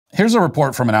Here's a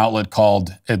report from an outlet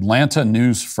called Atlanta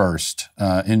News First,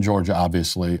 in Georgia,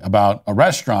 obviously, about a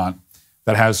restaurant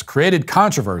that has created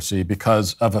controversy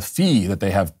because of a fee that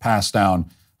they have passed down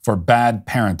for bad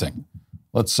parenting.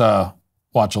 Let's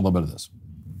watch a little bit of this.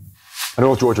 A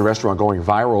North Georgia restaurant going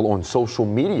viral on social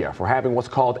media for having what's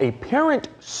called a parent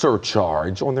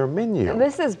surcharge on their menu.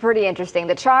 This is pretty interesting.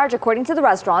 The charge, according to the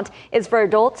restaurant, is for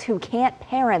adults who can't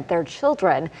parent their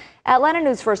children. Atlanta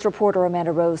News First reporter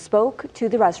Amanda Rose spoke to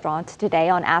the restaurant today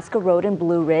on Aska Road in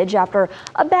Blue Ridge after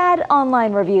a bad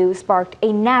online review sparked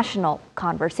a national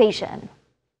conversation.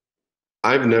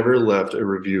 I've never left a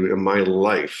review in my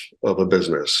life of a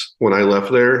business. When I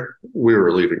left there, we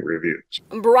were leaving reviews.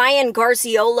 Brian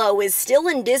Garciolo is still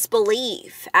in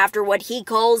disbelief after what he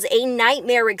calls a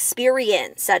nightmare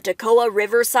experience at Toccoa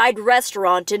Riverside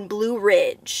Restaurant in Blue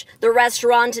Ridge. The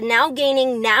restaurant now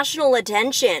gaining national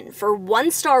attention for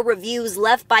one-star reviews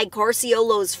left by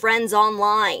Garciolo's friends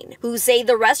online, who say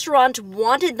the restaurant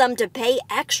wanted them to pay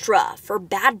extra for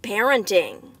bad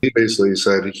parenting. He basically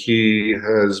said he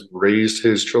has raised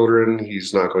his children,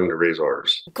 he's not going to raise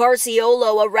ours.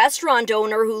 Garciolo, a restaurant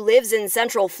owner who lives in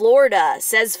Central Florida,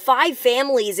 says 5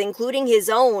 families, including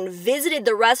his own, visited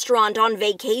the restaurant on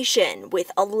vacation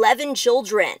with 11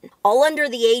 children, all under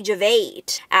the age of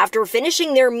 8. After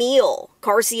finishing their meal,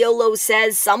 Garciolo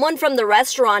says someone from the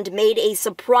restaurant made a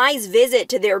surprise visit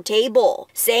to their table,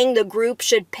 saying the group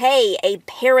should pay a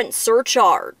parent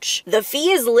surcharge. The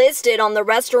fee is listed on the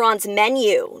restaurant's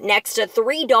menu next to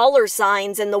 $3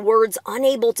 signs and the words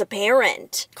unable to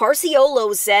parent.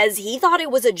 Garciolo says he thought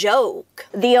it was a joke.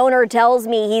 The owner tells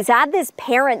me he's had this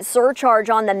parent surcharge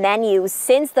on the menu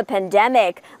since the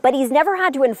pandemic, but he's never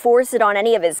had to enforce it on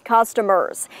any of his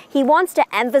customers. He wants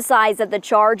to emphasize that the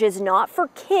charge is not for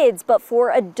kids, but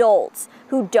for adults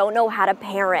who don't know how to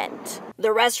parent.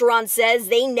 The restaurant says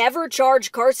they never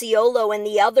charge Garciolo and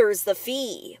the others the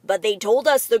fee, but they told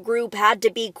us the group had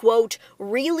to be, quote,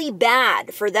 really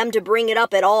bad for them to bring it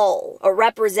up at all. A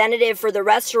representative for the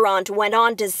restaurant went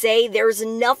on to say there's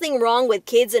nothing wrong with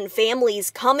kids and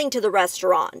families coming to the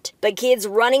restaurant, but kids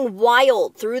running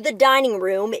wild through the dining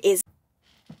room is...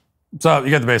 So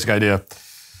you get the basic idea.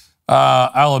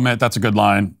 I'll admit that's a good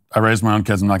line. I raised my own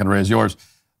kids, I'm not going to raise yours.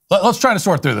 Let's try to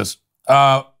sort through this.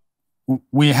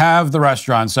 We have the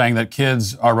restaurant saying that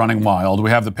kids are running wild. We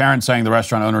have the parents saying the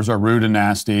restaurant owners are rude and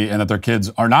nasty and that their kids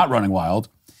are not running wild,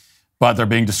 but they're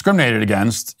being discriminated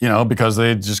against, because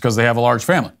they have a large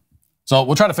family. So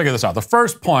we'll try to figure this out. The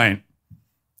first point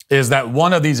is that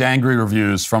one of these angry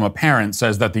reviews from a parent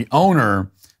says that the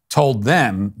owner told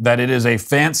them that it is a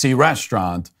fancy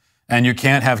restaurant and you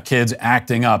can't have kids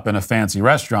acting up in a fancy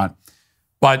restaurant.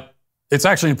 But it's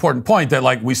actually an important point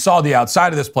that, we saw the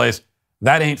outside of this place.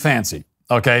 That ain't fancy,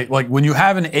 okay? When you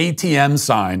have an ATM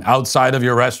sign outside of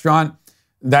your restaurant,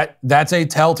 that's a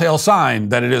telltale sign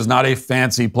that it is not a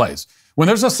fancy place. When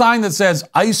there's a sign that says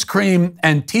ice cream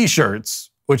and T-shirts,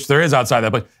 which there is outside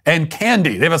that place, and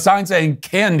candy, they have a sign saying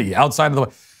candy outside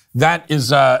of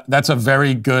the, that's a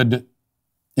very good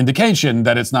indication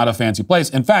that it's not a fancy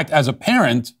place. In fact, as a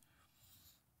parent,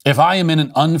 if I am in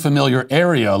an unfamiliar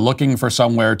area looking for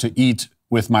somewhere to eat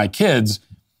with my kids,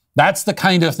 that's the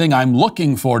kind of thing I'm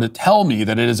looking for to tell me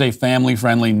that it is a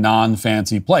family-friendly,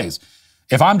 non-fancy place.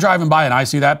 If I'm driving by and I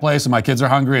see that place and my kids are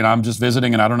hungry and I'm just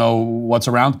visiting and I don't know what's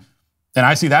around, and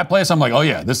I see that place, I'm like, oh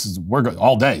yeah, we're good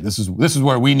all day. This is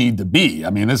where we need to be. I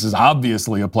mean, this is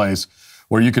obviously a place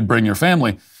where you could bring your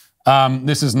family.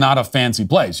 This is not a fancy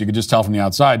place. You could just tell from the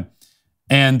outside.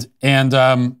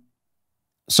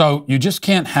 So you just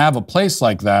can't have a place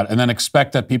like that and then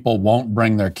expect that people won't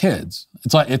bring their kids.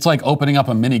 It's like opening up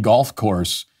a mini golf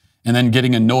course and then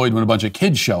getting annoyed when a bunch of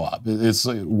kids show up. It's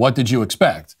what did you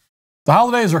expect? The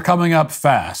holidays are coming up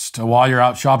fast. While you're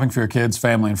out shopping for your kids,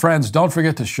 family, and friends, don't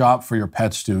forget to shop for your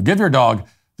pets too. Give your dog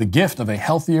the gift of a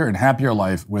healthier and happier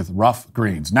life with Rough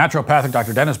Greens. Naturopathic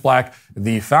Dr. Dennis Black,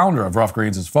 the founder of Rough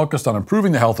Greens, is focused on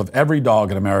improving the health of every dog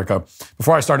in America.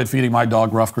 Before I started feeding my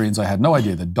dog Rough Greens, I had no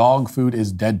idea that dog food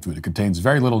is dead food. It contains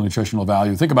very little nutritional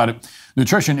value. Think about it.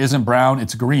 Nutrition isn't brown,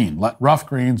 it's green. Let Rough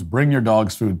Greens bring your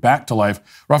dog's food back to life.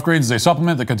 Rough Greens is a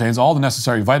supplement that contains all the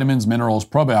necessary vitamins, minerals,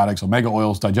 probiotics, omega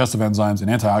oils, digestive enzymes, and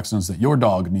antioxidants that your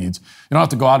dog needs. You don't have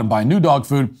to go out and buy new dog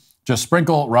food. Just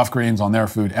sprinkle Rough Greens on their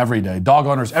food every day. Dog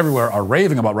owners everywhere are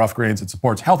raving about Rough Greens. It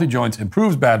supports healthy joints,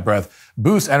 improves bad breath,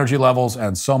 boosts energy levels,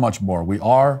 and so much more. We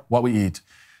are what we eat,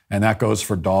 and that goes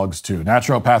for dogs too.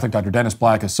 Naturopathic Dr. Dennis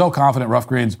Black is so confident Rough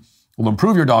Greens will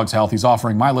improve your dog's health. He's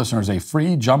offering my listeners a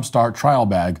free Jumpstart trial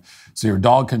bag so your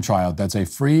dog can try out. That's a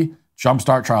free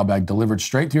Jumpstart trial bag delivered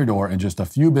straight to your door in just a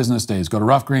few business days. Go to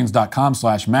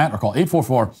roughgreens.com/Matt or call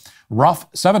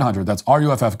RUFF700. That's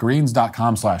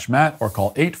ruffgreens.com/Matt, or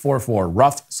call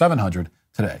 844-RUFF700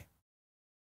 today.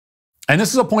 And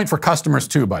this is a point for customers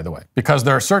too, by the way, because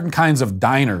there are certain kinds of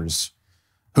diners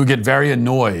who get very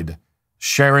annoyed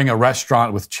sharing a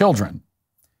restaurant with children.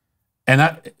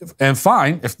 And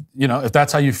fine, if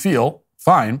that's how you feel,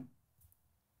 fine.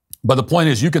 But the point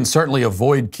is, you can certainly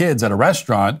avoid kids at a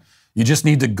restaurant. You just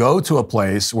need to go to a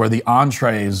place where the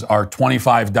entrees are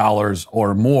 $25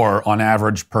 or more on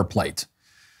average per plate.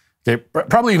 Okay,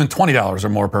 probably even $20 or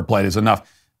more per plate is enough.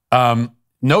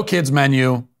 No kids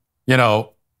menu, $20,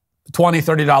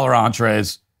 $30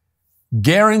 entrees.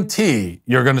 Guarantee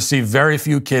you're going to see very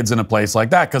few kids in a place like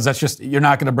that, because that's just, you're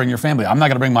not going to bring your family. I'm not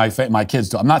going to bring my kids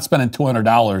to. I'm not spending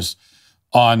 $200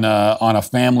 on a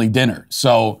family dinner.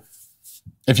 So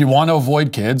if you want to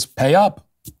avoid kids, pay up.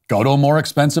 Go to a more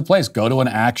expensive place. Go to an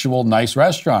actual nice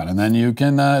restaurant, and then you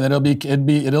can. It'll be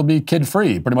kid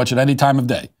free pretty much at any time of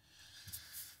day.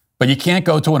 But you can't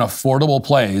go to an affordable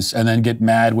place and then get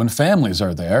mad when families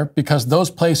are there, because those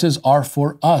places are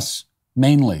for us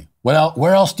mainly. Well,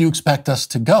 where else do you expect us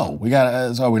to go?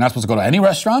 So we're not supposed to go to any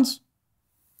restaurants?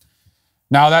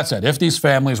 Now, that said, if these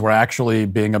families were actually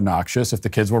being obnoxious, if the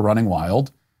kids were running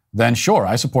wild, then sure,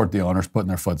 I support the owners putting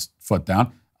their foot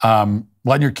down.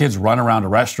 Letting your kids run around a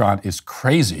restaurant is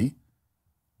crazy.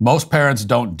 Most parents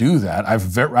don't do that. I've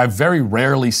very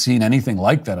rarely seen anything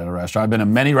like that at a restaurant. I've been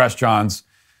in many restaurants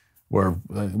where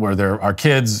there are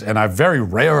kids, and I've very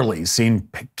rarely seen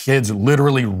kids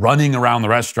literally running around the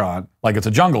restaurant like it's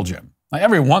a jungle gym. Like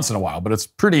every once in a while, but it's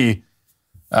pretty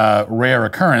rare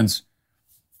occurrence.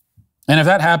 And if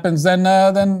that happens,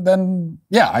 then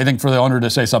yeah, I think for the owner to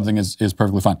say something is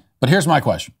perfectly fine. But here's my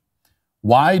question: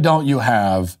 why don't you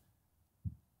have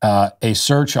a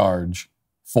surcharge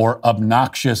for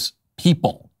obnoxious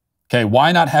people? Okay,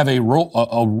 why not have a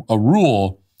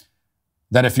rule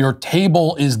that if your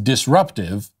table is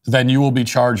disruptive, then you will be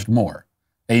charged more?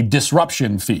 A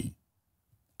disruption fee.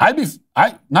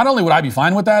 Not only would I be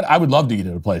fine with that, I would love to eat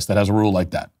at a place that has a rule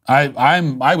like that.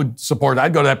 I would support it.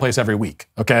 I'd go to that place every week,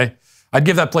 okay? I'd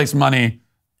give that place money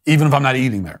even if I'm not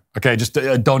eating there, okay? Just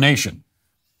a donation.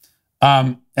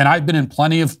 And I've been in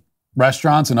plenty of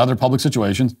restaurants and other public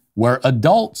situations where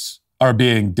adults are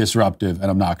being disruptive and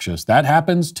obnoxious. That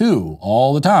happens too,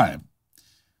 all the time.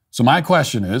 So my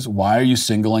question is, why are you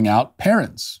singling out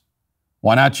parents?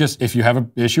 Why not just, if you have an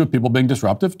issue with people being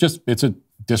disruptive, it's a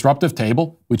disruptive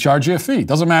table, we charge you a fee.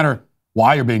 Doesn't matter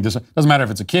why you're being disruptive. Doesn't matter if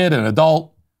it's a kid, an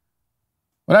adult,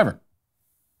 whatever.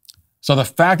 So the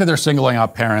fact that they're singling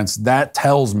out parents, that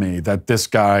tells me that this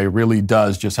guy really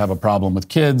does just have a problem with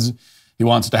kids. He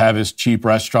wants to have his cheap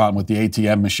restaurant with the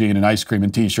ATM machine and ice cream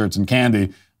and T-shirts and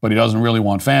candy, but he doesn't really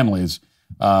want families,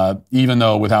 even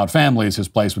though without families, his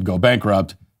place would go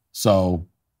bankrupt. So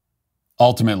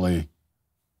ultimately,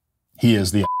 he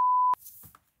is the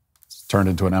It's turned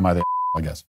into an am I the I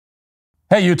guess.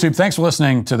 Hey, YouTube, thanks for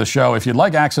listening to the show. If you'd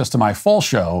like access to my full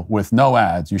show with no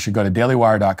ads, you should go to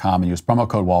dailywire.com and use promo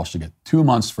code Walsh to get 2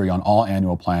 months free on all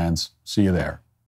annual plans. See you there.